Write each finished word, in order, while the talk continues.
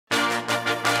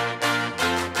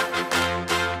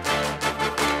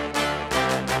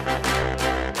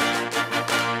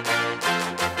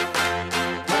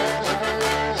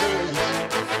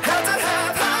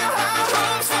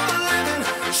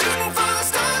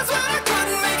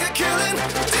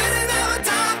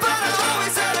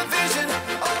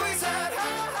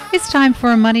It's time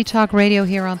for Money Talk Radio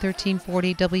here on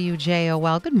 1340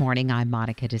 WJOL. Good morning. I'm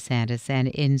Monica DeSantis, and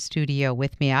in studio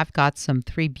with me, I've got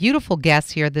three beautiful guests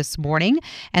here this morning,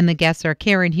 and the guests are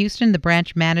Karen Huston, the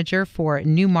branch manager for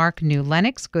NuMark New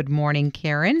Lenox. Good morning,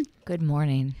 Karen. Good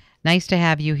morning. Nice to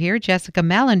have you here. Jessica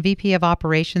Mellen, VP of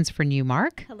Operations for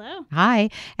NuMark. Hello. Hi.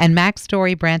 And Mack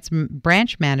Story,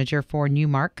 branch manager for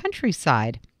NuMark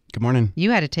Countryside. Good morning.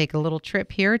 You had to take a little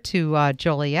trip here to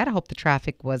Joliet. I hope the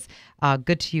traffic was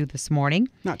good to you this morning.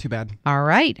 Not too bad. All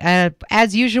right.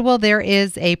 As usual, there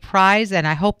is a prize, and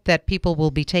I hope that people will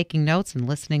be taking notes and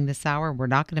listening this hour. We're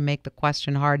not going to make the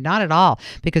question hard, not at all,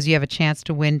 because you have a chance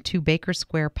to win 2 Baker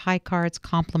Square pie cards,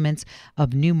 compliments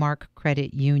of NuMark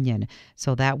Credit Union.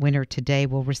 So that winner today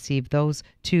will receive those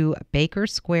 2 Baker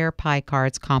Square pie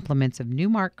cards, compliments of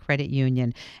NuMark Credit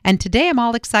Union. And today I'm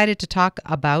all excited to talk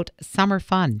about summer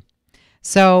fun.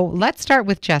 So let's start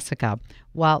with Jessica.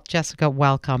 Well, Jessica,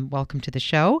 welcome. Welcome to the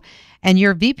show. And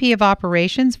you're VP of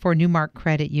Operations for NuMark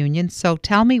Credit Union. So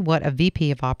tell me what a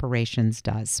VP of Operations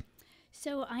does.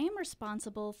 So I am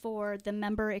responsible for the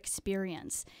member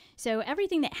experience. So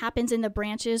everything that happens in the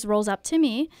branches rolls up to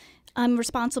me. I'm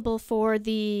responsible for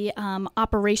the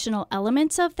operational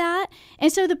elements of that.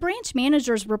 And so the branch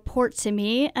managers report to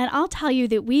me, and I'll tell you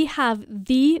that we have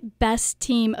the best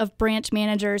team of branch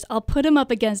managers. I'll put them up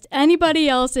against anybody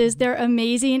else's. They're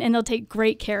amazing, and they'll take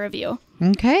great care of you.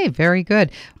 Okay, very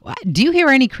good. Do you hear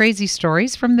any crazy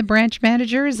stories from the branch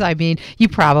managers? I mean, you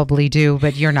probably do,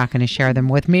 but you're not going to share them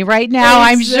with me right now.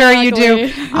 Exactly. I'm sure you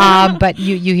do. But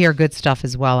you hear good stuff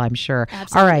as well, I'm sure.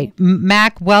 Absolutely. All right,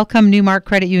 Mack, welcome, NuMark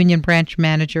Credit Union branch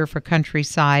manager for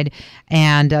Countryside.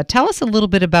 And tell us a little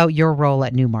bit about your role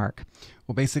at NuMark.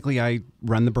 Well, basically, I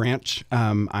run the branch.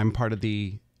 I'm part of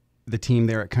the team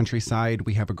there at Countryside.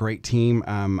 We have a great team.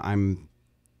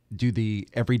 Do the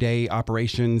everyday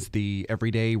operations, the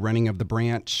everyday running of the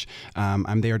branch.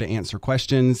 I'm there to answer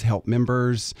questions, help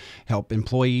members, help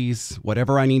employees.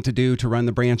 Whatever I need to do to run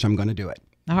the branch, I'm going to do it.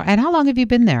 All right. And how long have you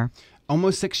been there?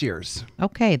 Almost 6 years.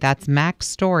 Okay, that's Mack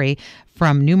Story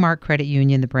from NuMark Credit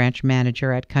Union, the branch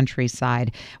manager at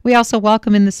Countryside. We also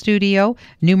welcome in the studio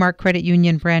NuMark Credit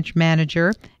Union branch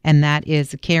manager, and that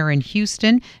is Karen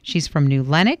Huston. She's from New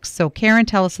Lenox. So Karen,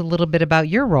 tell us a little bit about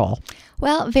your role.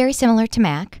 Well, very similar to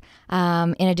Mack.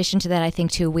 In addition to that, I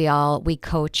think too, we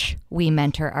coach, we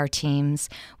mentor our teams.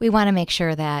 We want to make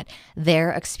sure that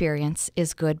their experience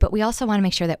is good, but we also want to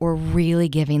make sure that we're really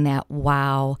giving that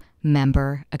wow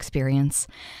member experience.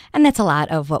 And that's a lot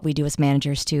of what we do as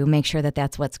managers to make sure that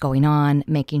that's what's going on,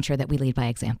 making sure that we lead by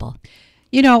example.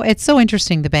 You know, it's so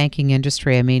interesting, the banking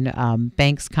industry. I mean,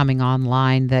 banks coming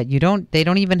online that they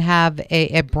don't even have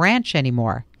a branch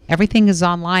anymore. Everything is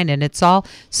online, and it's all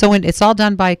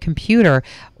done by computer.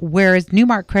 Whereas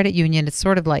NuMark Credit Union, it's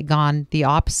sort of like gone the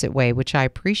opposite way, which I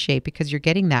appreciate because you're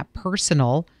getting that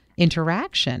personal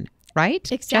interaction.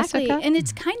 Right? Exactly. Jessica? And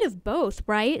it's kind of both,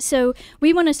 right? So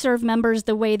we want to serve members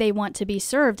the way they want to be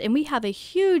served. And we have a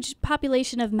huge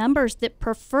population of members that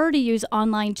prefer to use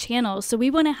online channels. So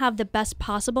we want to have the best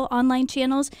possible online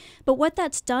channels. But what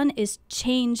that's done is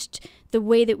changed the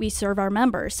way that we serve our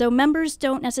members. So members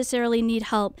don't necessarily need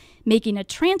help making a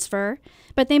transfer,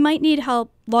 but they might need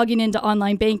help logging into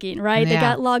online banking, right? Yeah. They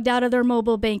got logged out of their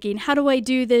mobile banking. How do I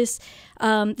do this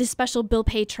special bill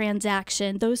pay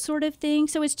transaction? Those sort of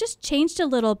things. So it's just changed a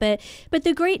little bit. But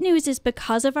the great news is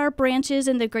because of our branches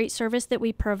and the great service that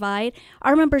we provide,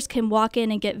 our members can walk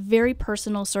in and get very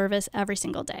personal service every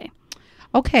single day.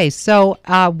 Okay, so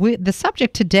the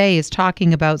subject today is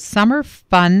talking about summer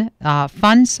fun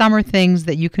summer things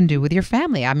that you can do with your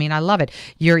family. I mean, I love it.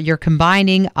 You're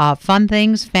combining fun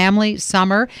things, family,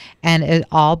 summer, and it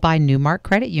all by NuMark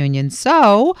Credit Union.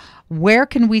 So where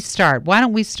can we start? Why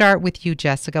don't we start with you,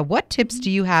 Jessica? What tips do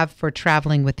you have for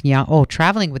traveling with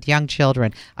young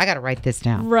children? I got to write this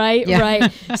down. Right, yeah.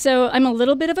 Right. So I'm a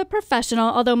little bit of a professional,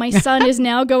 although my son is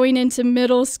now going into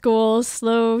middle school,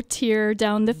 slow tear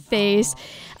down the face.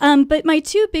 But my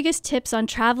 2 biggest tips on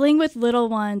traveling with little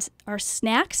ones are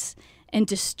snacks and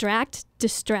distract.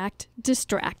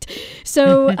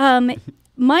 So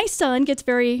my son gets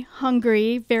very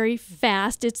hungry very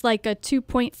fast. It's like a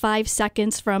 2.5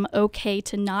 seconds from okay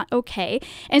to not okay.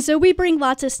 And so we bring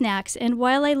lots of snacks. And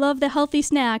while I love the healthy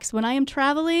snacks, when I am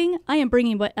traveling, I am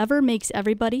bringing whatever makes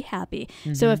everybody happy.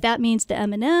 Mm-hmm. So if that means the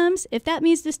M&Ms, if that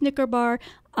means the Snicker bar,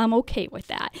 I'm okay with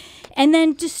that. And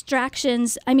then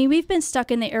distractions. I mean, we've been stuck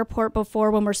in the airport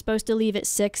before when we're supposed to leave at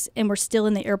 6 and we're still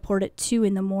in the airport at 2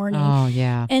 in the morning. Oh,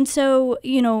 yeah. And so,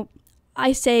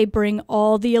 I say bring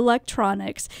all the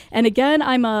electronics. And again,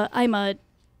 I'm a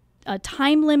a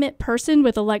time limit person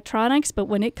with electronics, but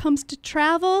when it comes to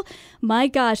travel, my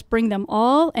gosh, bring them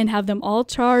all and have them all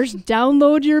charged.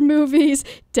 Download your movies,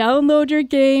 download your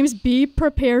games, be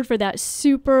prepared for that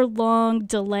super long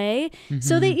delay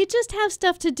so that you just have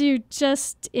stuff to do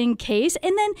just in case.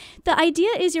 And then the idea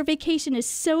is your vacation is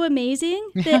so amazing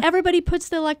that everybody puts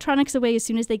the electronics away as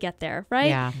soon as they get there, right?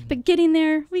 Yeah. But getting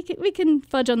there, we can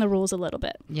fudge on the rules a little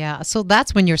bit. Yeah, so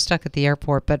that's when you're stuck at the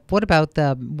airport. But what about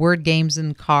the word games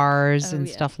in cars and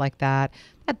stuff like that?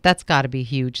 That's got to be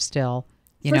huge still.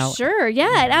 You know? Sure.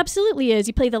 Yeah, it absolutely is.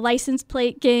 You play the license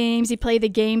plate games. You play the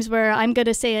games where I'm going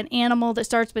to say an animal that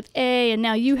starts with A, and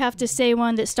now you have to say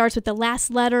one that starts with the last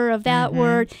letter of that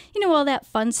word. You know, all that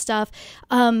fun stuff.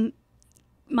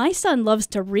 My son loves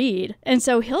to read, and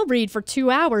so he'll read for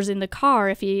 2 hours in the car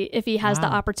if he has the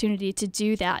opportunity to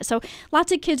do that. So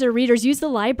lots of kids are readers. Use the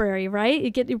library, right? You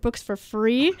get your books for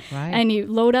free, and you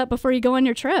load up before you go on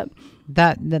your trip.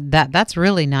 That's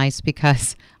really nice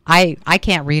because I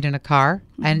can't read in a car,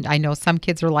 and I know some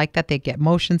kids are like that. They get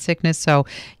motion sickness. So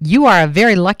you are a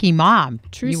very lucky mom.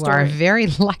 True story. You are a very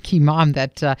lucky mom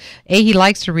that A, he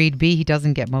likes to read, B, he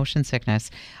doesn't get motion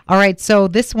sickness. All right, so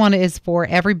this one is for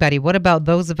everybody. What about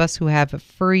those of us who have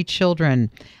furry children,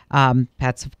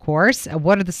 pets, of course?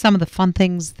 What are some of the fun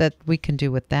things that we can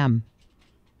do with them?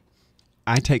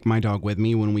 I take my dog with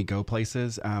me when we go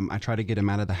places. I try to get him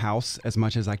out of the house as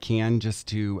much as I can, just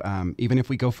to, even if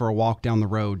we go for a walk down the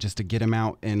road, just to get him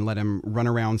out and let him run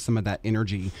around some of that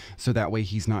energy, so that way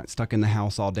he's not stuck in the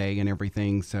house all day and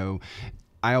everything. So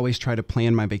I always try to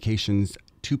plan my vacations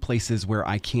to places where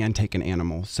I can take an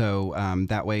animal. So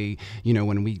that way, you know,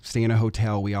 when we stay in a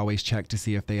hotel, we always check to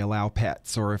see if they allow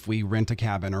pets, or if we rent a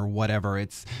cabin or whatever.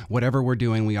 It's whatever we're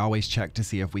doing, we always check to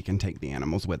see if we can take the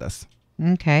animals with us.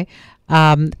 Okay.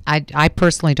 I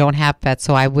personally don't have pets,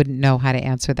 so I wouldn't know how to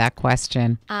answer that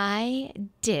question. I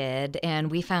did,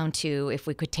 and we found too, if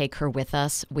we could take her with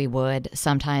us, we would.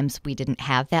 Sometimes we didn't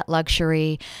have that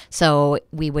luxury, so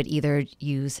we would either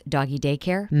use doggy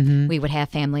daycare. We would have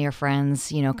family or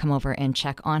friends, you know, come over and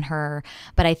check on her.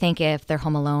 But I think if they're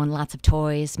home alone, lots of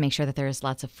toys, make sure that there's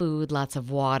lots of food, lots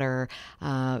of water,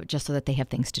 just so that they have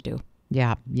things to do.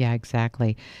 Yeah,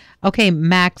 exactly. Okay,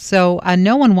 Mack, so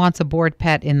no one wants a bored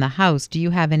pet in the house. Do you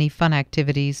have any fun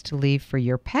activities to leave for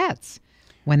your pets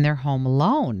when they're home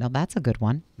alone? Now, that's a good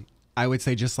one. I would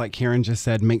say, just like Karen just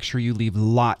said, make sure you leave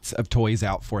lots of toys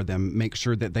out for them. Make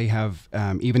sure that they have,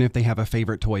 even if they have a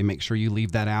favorite toy, make sure you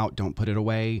leave that out. Don't put it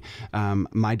away.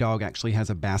 My dog actually has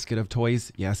a basket of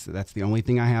toys. Yes, that's the only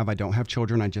thing I have. I don't have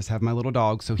children. I just have my little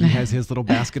dog. So he has his little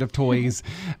basket of toys.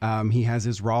 He has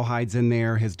his rawhides in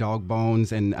there, his dog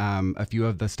bones, and a few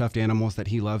of the stuffed animals that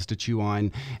he loves to chew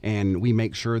on. And we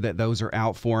make sure that those are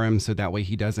out for him, so that way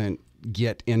he doesn't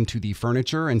get into the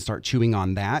furniture and start chewing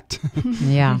on that.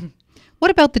 Yeah. What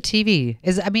about the TV?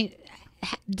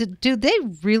 Do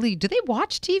they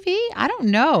watch TV? I don't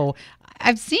know.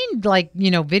 I've seen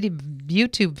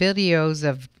YouTube videos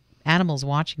of animals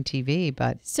watching TV,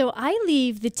 but so I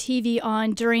leave the TV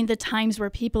on during the times where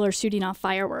people are shooting off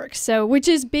fireworks. So, which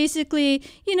is basically,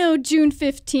 June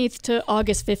 15th to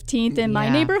August 15th in my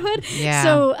neighborhood. Yeah.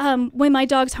 So, when my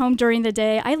dog's home during the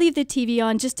day, I leave the TV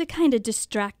on just to kind of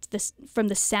distract this from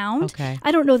the sound. Okay.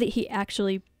 I don't know that he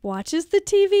actually watches the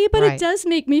TV, but Right. it does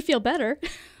make me feel better.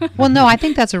 Well, no, I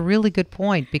think that's a really good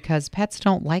point, because pets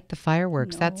don't like the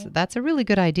fireworks. No. That's a really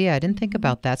good idea. I didn't think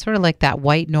about that. Sort of like that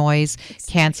white noise,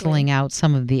 canceling out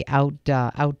some of the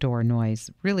outdoor noise.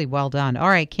 Really well done. All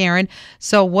right, Karen.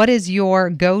 So what is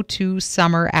your go-to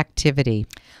summer activity?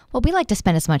 Well, we like to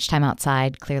spend as much time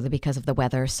outside, clearly because of the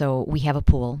weather. So we have a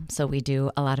pool. So we do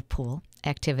a lot of pool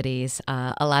activities,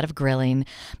 a lot of grilling.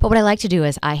 But what I like to do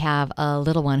is, I have a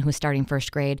little one who's starting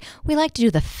first grade. We like to do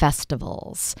the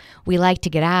festivals. We like to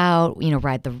get out,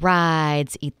 ride the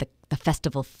rides, eat the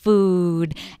festival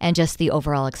food, and just the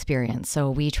overall experience. So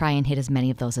we try and hit as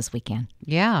many of those as we can.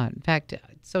 Yeah. In fact,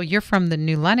 so you're from the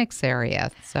New Lenox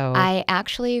area. So I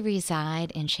actually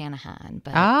reside in Shanahan.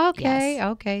 But okay. yes.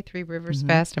 Okay. Three Rivers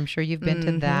Fest. I'm sure you've been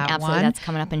to that Absolutely. one. That's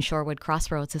coming up in Shorewood.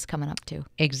 Crossroads is coming up too.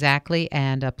 Exactly.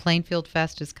 And Plainfield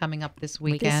Fest is coming up this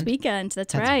weekend. This weekend,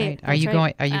 that's That's right. Are you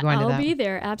going to that? I'll be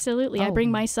there. Absolutely. I Oh.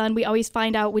 bring my son. We always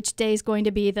find out which day is going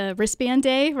to be the wristband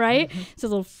day, right? It's a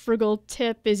little frugal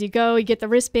tip as you go. You get the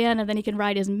wristband, and then he can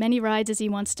ride as many rides as he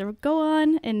wants to go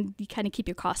on, and you kind of keep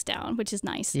your costs down, which is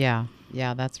nice. Yeah.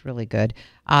 Yeah, that's really good.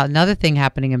 Another thing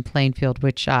happening in Plainfield,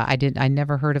 which I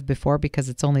never heard of before because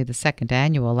it's only the second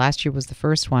annual. Last year was the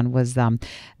first one. Was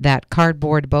that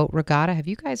cardboard boat regatta? Have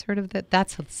you guys heard of that?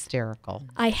 That's hysterical.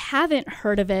 I haven't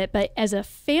heard of it, but as a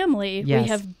family, Yes. we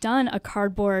have done a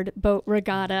cardboard boat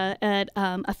regatta. At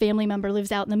a family member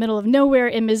lives out in the middle of nowhere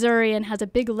in Missouri and has a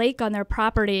big lake on their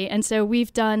property, and so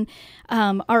we've done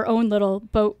our own little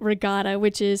boat regatta,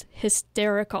 which is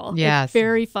hysterical. Yes. It's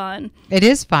very fun. It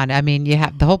is fun. I mean,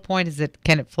 the whole point is that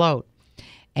can it float?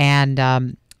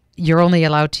 And you're only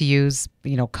allowed to use,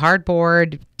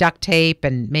 cardboard, duct tape,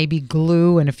 and maybe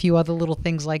glue and a few other little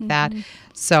things like that.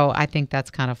 So I think that's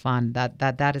kind of fun.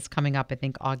 That is coming up, I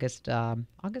think, August the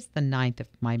 9th, if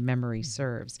my memory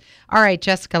serves. All right,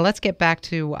 Jessica, let's get back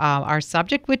to our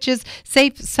subject, which is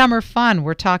safe summer fun.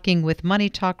 We're talking with Money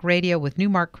Talk Radio with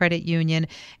NuMark Credit Union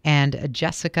and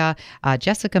Jessica.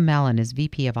 Jessica Mellen is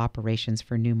VP of Operations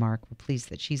for NuMark. We're pleased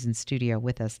that she's in studio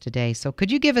with us today. So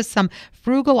could you give us some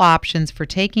frugal options for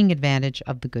taking advantage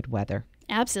of the good weather?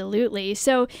 Absolutely.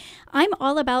 So I'm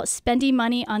all about spending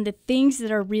money on the things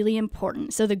that are really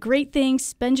important. So the great things,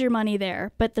 spend your money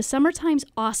there. But the summertime's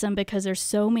awesome because there's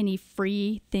so many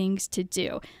free things to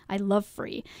do. I love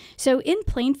free. So in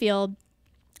Plainfield,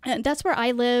 that's where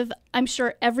I live. I'm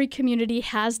sure every community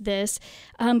has this,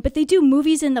 but they do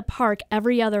movies in the park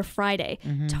every other Friday.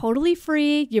 Totally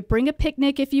free. You bring a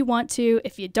picnic if you want to.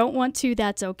 If you don't want to,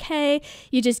 that's okay.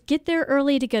 You just get there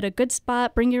early to get a good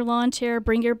spot. Bring your lawn chair,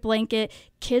 bring your blanket.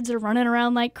 Kids are running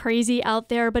around like crazy out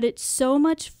there, but it's so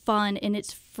much fun and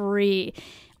it's free.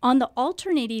 On the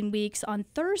alternating weeks, on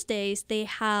Thursdays, they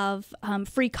have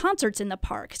free concerts in the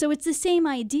park. So it's the same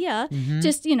idea,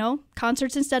 just,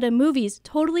 concerts instead of movies.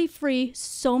 Totally free,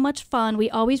 so much fun.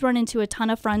 We always run into a ton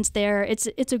of friends there. It's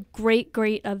a great,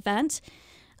 great event.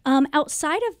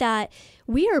 Outside of that,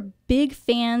 we are big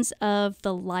fans of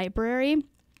the library,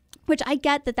 which I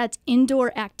get that that's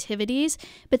indoor activities,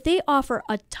 but they offer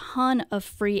a ton of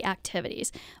free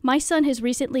activities. My son has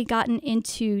recently gotten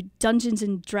into Dungeons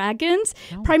and Dragons,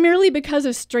 primarily because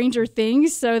of Stranger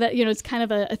Things, so that, it's kind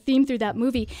of a theme through that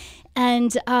movie.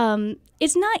 And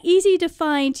it's not easy to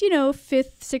find,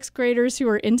 5th, 6th graders who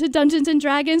are into Dungeons and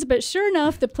Dragons, but sure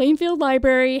enough, the Plainfield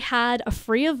Library had a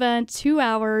free event, 2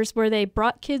 hours, where they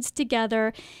brought kids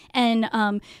together and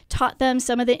taught them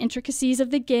some of the intricacies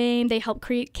of the game. They helped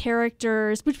create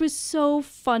characters, which was so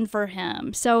fun for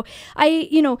him. So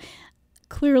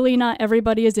clearly not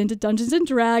everybody is into Dungeons and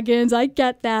Dragons. I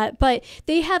get that, but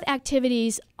they have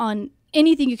activities on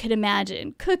anything you could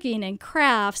imagine, cooking and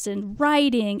crafts and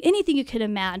writing, anything you could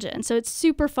imagine. So it's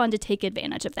super fun to take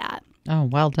advantage of that. Oh,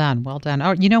 well done. Well done.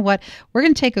 Oh, you know what? We're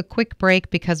going to take a quick break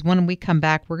because when we come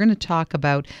back, we're going to talk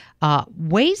about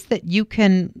ways that you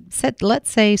can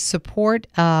support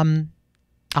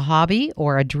a hobby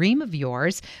or a dream of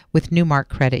yours with NuMark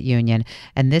Credit Union.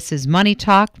 And this is Money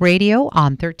Talk Radio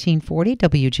on 1340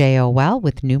 WJOL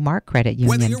with NuMark Credit Union.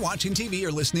 Whether you're watching TV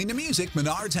or listening to music,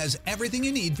 Menards has everything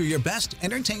you need for your best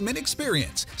entertainment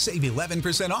experience. Save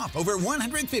 11% off over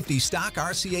 150 stock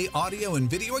RCA audio and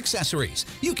video accessories.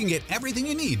 You can get everything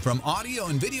you need from audio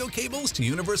and video cables to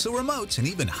universal remotes and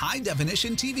even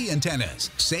high-definition TV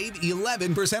antennas. Save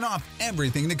 11% off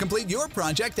everything to complete your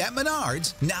project at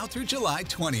Menards now through July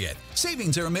 20th.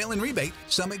 Savings are a mail-in rebate.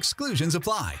 Some exclusions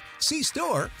apply. See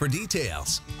store for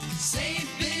details. Save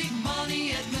big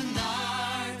money at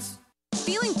Menards.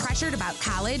 Feeling pressured about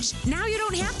college? Now you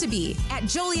don't have to be. At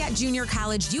Joliet Junior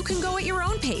College, you can go at your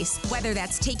own pace, whether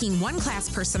that's taking one class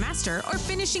per semester or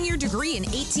finishing your degree in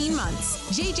 18 months.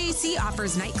 JJC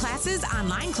offers night classes,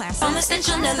 online classes, and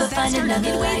classes that start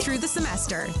midway through the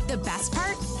semester. The best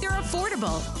part? They're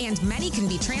affordable, and many can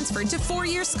be transferred to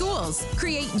four-year schools.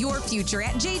 Create your future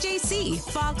at JJC.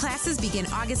 Fall classes begin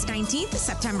August 19th,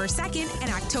 September 2nd,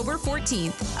 and October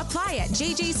 14th. Apply at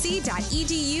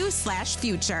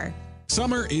jjc.edu/future.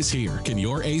 Summer is here. Can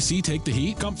your AC take the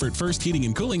heat? Comfort First Heating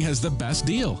and Cooling has the best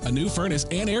deal. A new furnace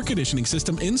and air conditioning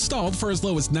system installed for as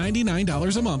low as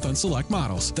 $99 a month on select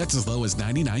models. That's as low as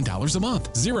 $99 a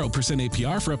month. 0%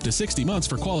 APR for up to 60 months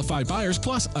for qualified buyers,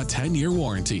 plus a 10-year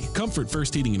warranty. Comfort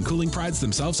First Heating and Cooling prides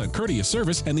themselves on courteous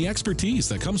service and the expertise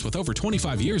that comes with over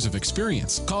 25 years of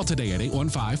experience. Call today at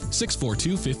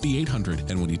 815-642-5800.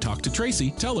 And when you talk to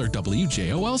Tracy, tell her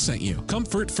WJOL sent you.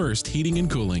 Comfort First Heating and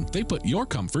Cooling. They put your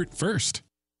comfort first.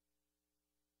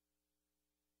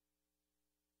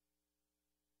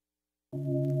 I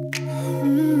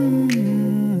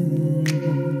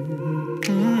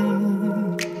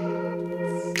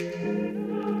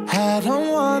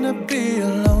don't wanna be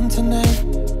alone tonight.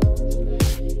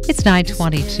 It's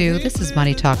 9:22. This is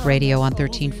Money Talk Radio on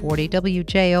 1340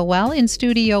 WJOL. In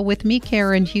studio with me,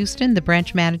 Karen Huston, the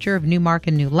branch manager of NuMark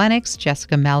and New Lenox,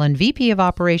 Jessica Mellen, VP of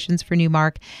Operations for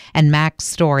NuMark, and Mack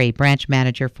Story, branch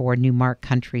manager for NuMark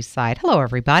Countryside. Hello,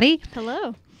 everybody.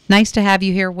 Hello. Nice to have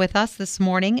you here with us this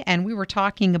morning. And we were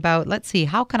talking about, let's see,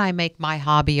 how can I make my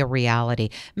hobby a reality?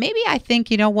 Maybe I think,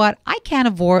 you know what, I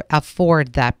can't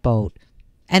afford that boat.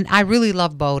 And I really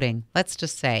love boating, let's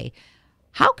just say.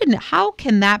 How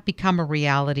can that become a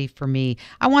reality for me?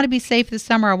 I want to be safe this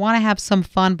summer. I want to have some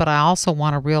fun, but I also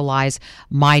want to realize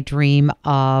my dream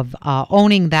of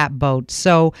owning that boat.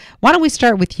 So why don't we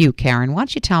start with you, Karen? Why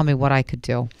don't you tell me what I could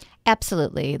do?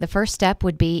 Absolutely. The first step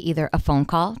would be either a phone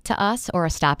call to us or a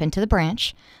stop into the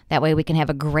branch. That way we can have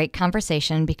a great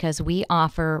conversation because we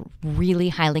offer really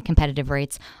highly competitive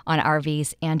rates on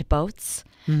RVs and boats.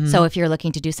 So if you're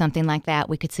looking to do something like that,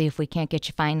 we could see if we can't get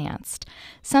you financed.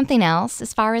 Something else,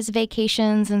 as far as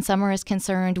vacations and summer is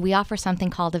concerned, we offer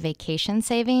something called a vacation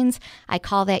savings. I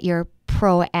call that your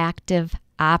proactive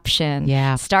option.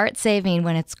 Yeah. Start saving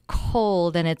when it's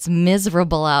cold and it's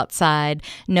miserable outside,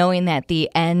 knowing that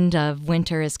the end of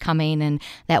winter is coming, and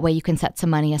that way you can set some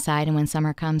money aside, and when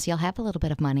summer comes, you'll have a little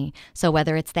bit of money. So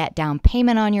whether it's that down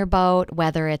payment on your boat,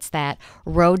 whether it's that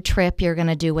road trip you're going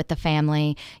to do with the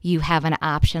family, you have an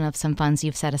option of some funds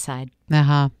you've set aside.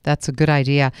 That's a good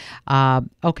idea.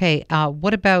 Okay.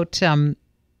 What about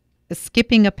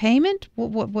skipping a payment?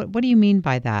 What do you mean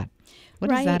by that?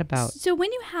 What is that about? So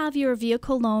when you have your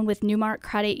vehicle loan with NuMark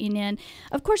Credit Union,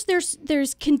 of course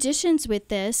there's conditions with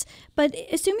this, but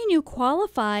assuming you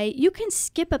qualify, you can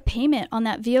skip a payment on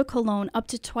that vehicle loan up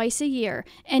to twice a year.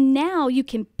 And now you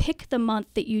can pick the month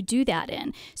that you do that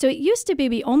in. So it used to be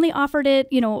we only offered it,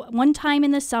 one time in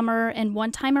the summer and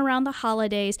one time around the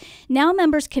holidays. Now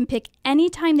members can pick any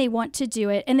time they want to do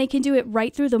it, and they can do it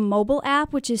right through the mobile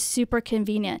app, which is super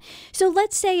convenient. So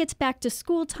let's say it's back to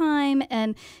school time,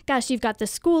 and gosh, you've got the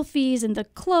school fees and the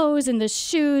clothes and the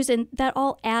shoes, and that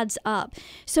all adds up.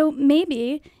 So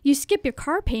maybe you skip your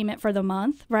car payment for the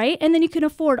month, right? And then you can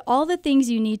afford all the things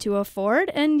you need to afford,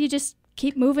 and you just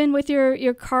keep moving with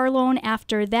your car loan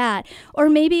after that. Or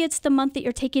maybe it's the month that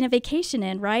you're taking a vacation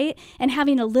in, right? And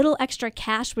having a little extra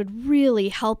cash would really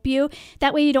help you.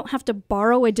 That way you don't have to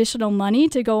borrow additional money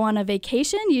to go on a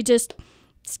vacation. You just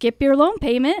skip your loan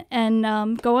payment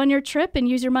and go on your trip and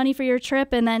use your money for your trip,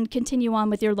 and then continue on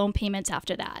with your loan payments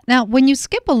after that. Now, when you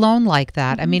skip a loan like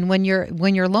that, I mean, when your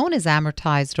loan is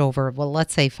amortized over, well,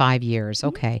 let's say 5 years,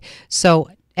 okay. So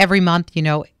every month,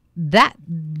 that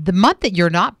the month that you're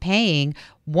not paying,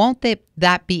 won't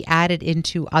that be added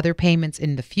into other payments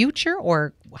in the future,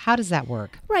 or how does that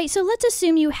work? Right. So let's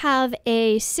assume you have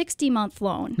a 60-month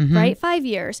loan, right? 5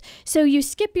 years. So you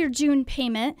skip your June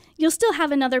payment, you'll still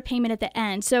have another payment at the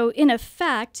end. So in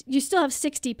effect, you still have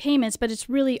 60 payments, but it's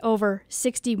really over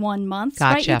 61 months,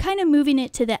 right? You're kind of moving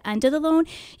it to the end of the loan.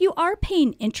 You are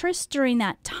paying interest during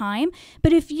that time,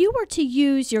 but if you were to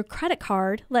use your credit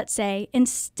card, let's say,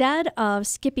 instead of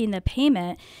skipping the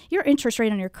payment, your interest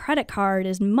rate on your credit card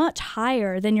is much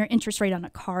higher than your interest rate on a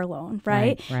car loan,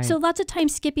 right? So lots of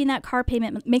times skipping that car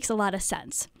payment makes a lot of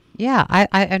sense. Yeah,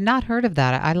 I've not heard of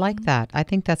that. I like that. I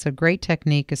think that's a great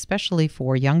technique, especially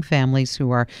for young families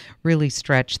who are really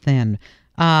stretched thin.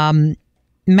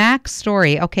 Mack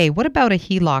Story. Okay, what about a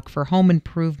HELOC for home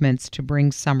improvements to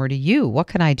bring summer to you? What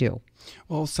can I do?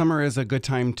 Well, summer is a good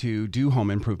time to do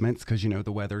home improvements because,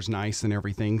 the weather's nice and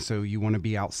everything, so you want to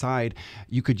be outside.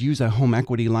 You could use a home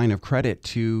equity line of credit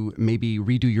to maybe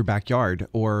redo your backyard,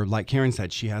 or like Karen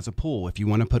said, she has a pool. If you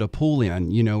want to put a pool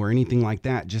in, or anything like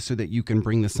that, just so that you can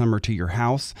bring the summer to your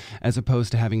house as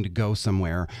opposed to having to go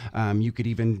somewhere. You could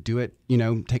even do it,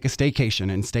 take a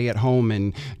staycation and stay at home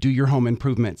and do your home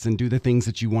improvements and do the things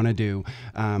that you want to do.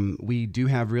 We do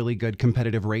have really good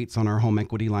competitive rates on our home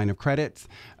equity line of credits.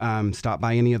 Stop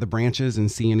by any of the branches and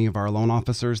see any of our loan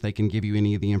officers. They can give you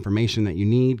any of the information that you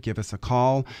need. Give us a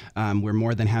call. We're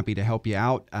more than happy to help you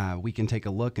out. We can take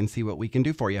a look and see what we can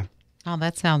do for you. Oh,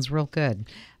 that sounds real good.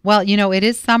 Well, it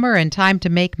is summer and time to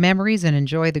make memories and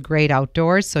enjoy the great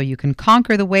outdoors, so you can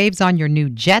conquer the waves on your new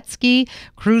jet ski,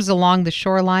 cruise along the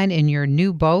shoreline in your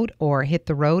new boat, or hit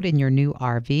the road in your new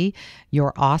RV.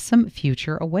 Your awesome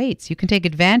future awaits. You can take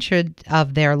advantage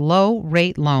of their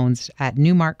low-rate loans at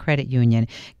NuMark Credit Union.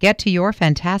 Get to your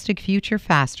fantastic future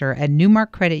faster at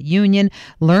NuMark Credit Union.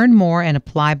 Learn more and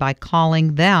apply by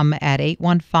calling them at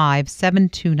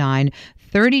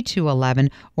 815-729-3211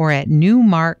 or at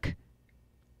NuMark.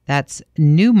 That's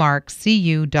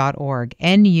NuMarkCU.org,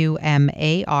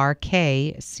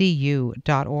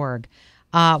 NuMarkCU.org.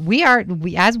 As we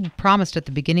promised at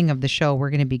the beginning of the show, we're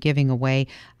going to be giving away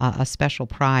a special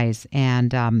prize.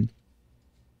 And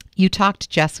you talked to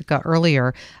Jessica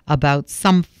earlier about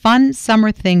some fun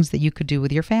summer things that you could do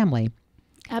with your family.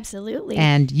 Absolutely.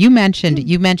 And you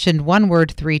mentioned one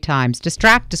word 3 times: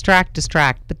 distract, distract,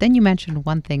 distract. But then you mentioned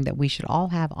one thing that we should all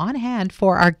have on hand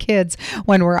for our kids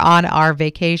when we're on our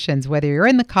vacations, whether you're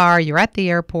in the car, you're at the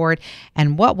airport.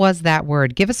 And what was that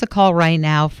word? Give us a call right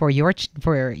now for you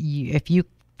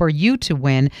to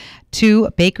win 2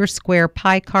 Baker Square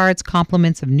Pie Cards,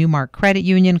 compliments of NuMark Credit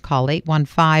Union. Call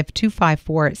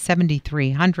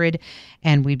 815-254-7300,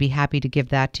 and we'd be happy to give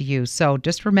that to you. So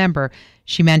just remember,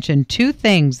 she mentioned 2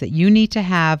 things that you need to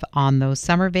have on those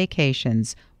summer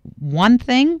vacations. One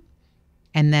thing,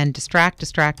 and then distract,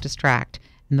 distract, distract.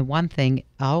 And the one thing,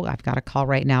 I've got a call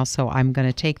right now, so I'm going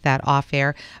to take that off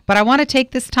air. But I want to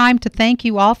take this time to thank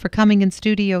you all for coming in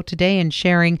studio today and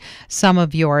sharing some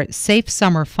of your safe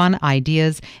summer fun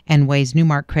ideas and ways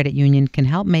NuMark Credit Union can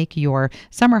help make your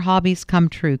summer hobbies come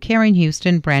true. Karen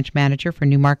Huston, branch manager for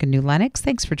NuMark and New Lenox,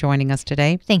 thanks for joining us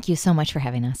today. Thank you so much for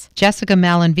having us. Jessica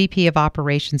Mellen, VP of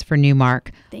Operations for NuMark.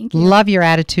 Thank you. Love your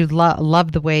attitude.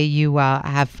 Love the way you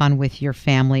have fun with your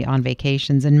family on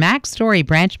vacations. And Mack Story,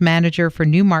 branch manager for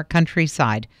NuMark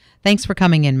Countryside. Thanks for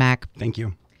coming in, Mack. Thank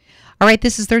you. All right,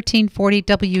 this is 1340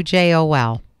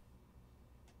 WJOL.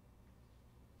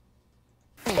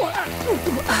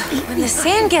 When the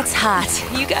sand gets hot,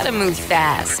 you gotta move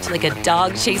fast, like a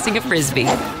dog chasing a Frisbee.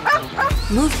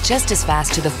 Move just as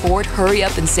fast to the Ford Hurry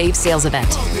Up and Save sales event.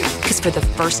 Because for the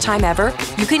first time ever,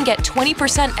 you can get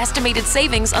 20% estimated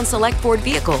savings on select Ford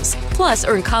vehicles. Plus,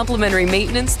 earn complimentary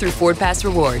maintenance through Ford Pass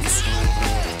Rewards.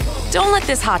 Don't let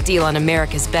this hot deal on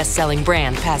America's best-selling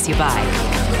brand pass you by.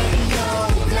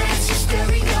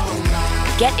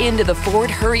 Get into the Ford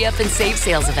Hurry Up and Save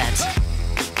sales event.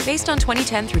 Based on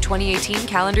 2010 through 2018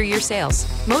 calendar year sales.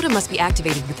 Modem must be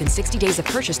activated within 60 days of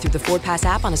purchase through the Ford Pass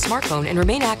app on a smartphone and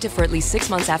remain active for at least 6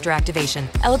 months after activation.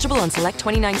 Eligible on select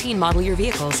 2019 model year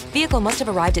vehicles. Vehicle must have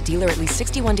arrived at dealer at least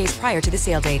 61 days prior to the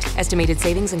sale date. Estimated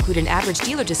savings include an average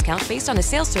dealer discount based on a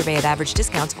sales survey of average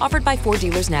discounts offered by Ford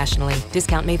dealers nationally.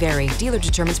 Discount may vary. Dealer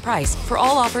determines price. For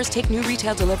all offers, take new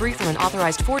retail delivery from an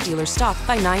authorized Ford dealer stock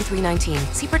by 9/3/19.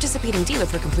 See participating dealer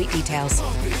for complete details.